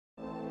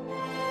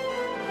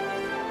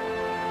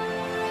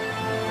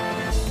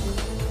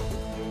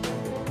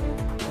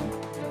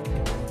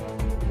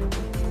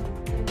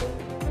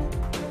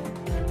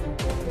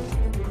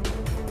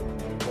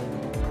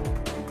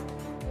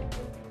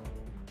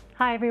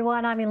Hi,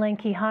 everyone. I'm Elaine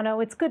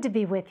Quijano. It's good to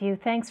be with you.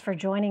 Thanks for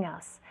joining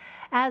us.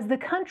 As the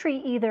country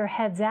either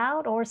heads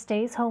out or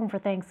stays home for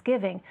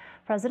Thanksgiving,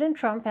 President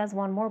Trump has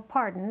one more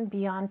pardon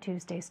beyond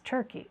Tuesday's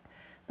turkey.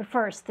 But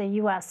first, the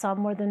U.S. saw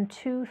more than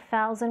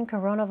 2,000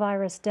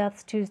 coronavirus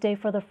deaths Tuesday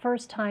for the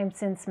first time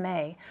since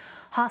May.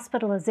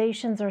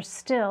 Hospitalizations are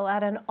still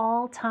at an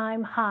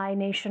all-time high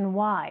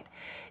nationwide.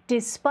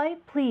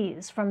 Despite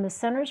pleas from the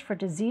Centers for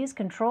Disease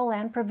Control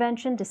and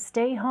Prevention to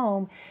stay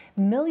home,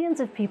 millions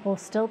of people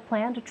still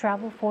plan to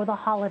travel for the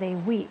holiday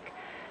week.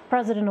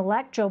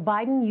 President-elect Joe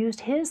Biden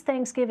used his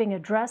Thanksgiving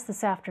address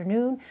this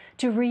afternoon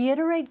to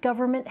reiterate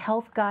government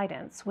health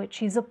guidance, which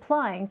he's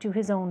applying to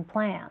his own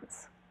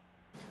plans.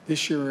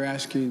 This year, we're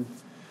asking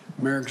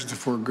Americans to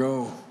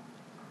forego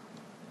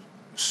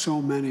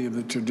so many of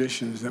the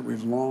traditions that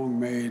we've long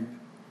made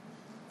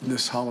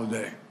this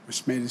holiday.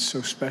 It's made it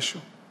so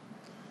special.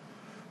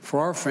 For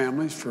our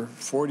families, for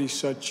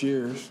 40-some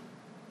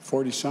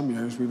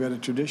years, we've had a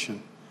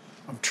tradition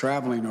of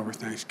traveling over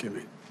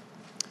Thanksgiving.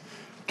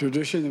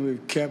 Tradition that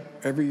we've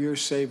kept every year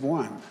save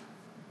one,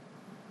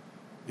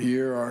 the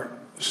year our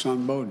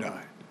son Bo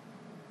died.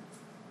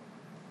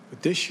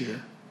 But this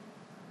year,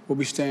 we'll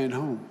be staying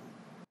home.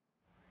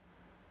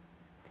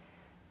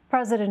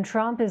 President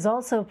Trump is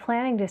also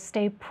planning to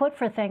stay put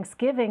for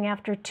Thanksgiving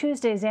after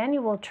Tuesday's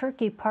annual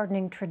turkey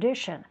pardoning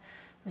tradition.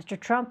 Mr.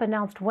 Trump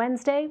announced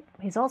Wednesday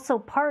he's also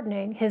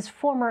pardoning his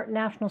former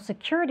national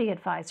security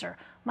advisor.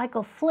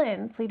 Michael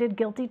Flynn pleaded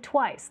guilty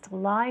twice to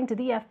lying to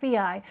the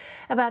FBI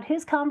about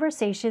his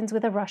conversations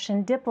with a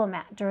Russian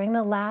diplomat during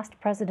the last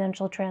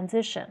presidential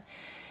transition.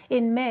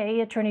 In May,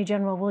 Attorney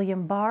General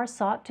William Barr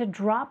sought to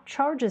drop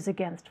charges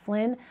against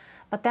Flynn,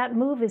 but that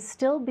move is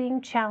still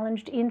being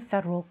challenged in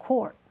federal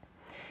court.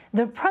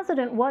 The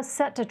president was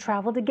set to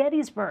travel to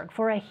Gettysburg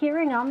for a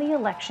hearing on the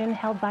election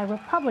held by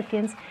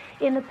Republicans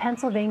in the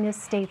Pennsylvania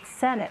State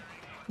Senate.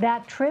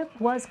 That trip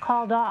was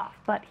called off,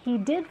 but he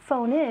did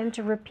phone in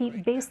to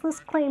repeat baseless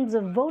claims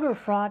of voter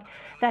fraud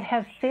that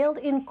have failed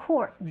in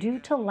court due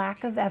to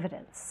lack of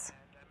evidence.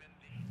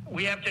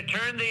 We have to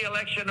turn the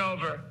election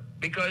over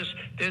because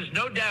there's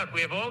no doubt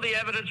we have all the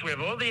evidence, we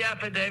have all the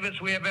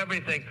affidavits, we have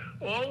everything.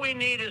 All we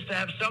need is to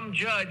have some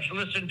judge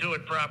listen to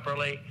it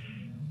properly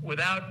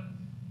without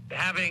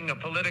having a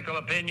political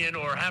opinion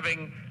or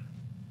having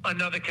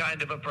another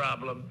kind of a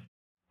problem.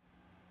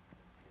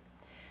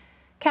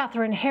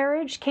 Catherine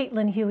Herridge,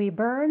 Caitlin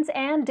Huey-Burns,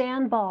 and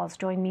Dan Balls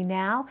join me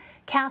now.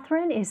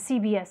 Catherine is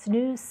CBS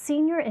News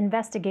Senior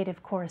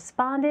Investigative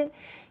Correspondent.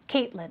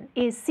 Caitlin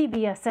is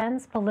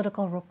CBSN's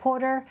political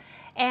reporter.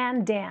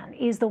 And Dan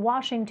is the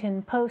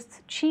Washington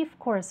Post's chief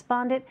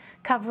correspondent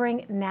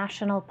covering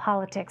national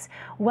politics.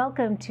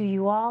 Welcome to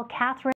you all. Catherine,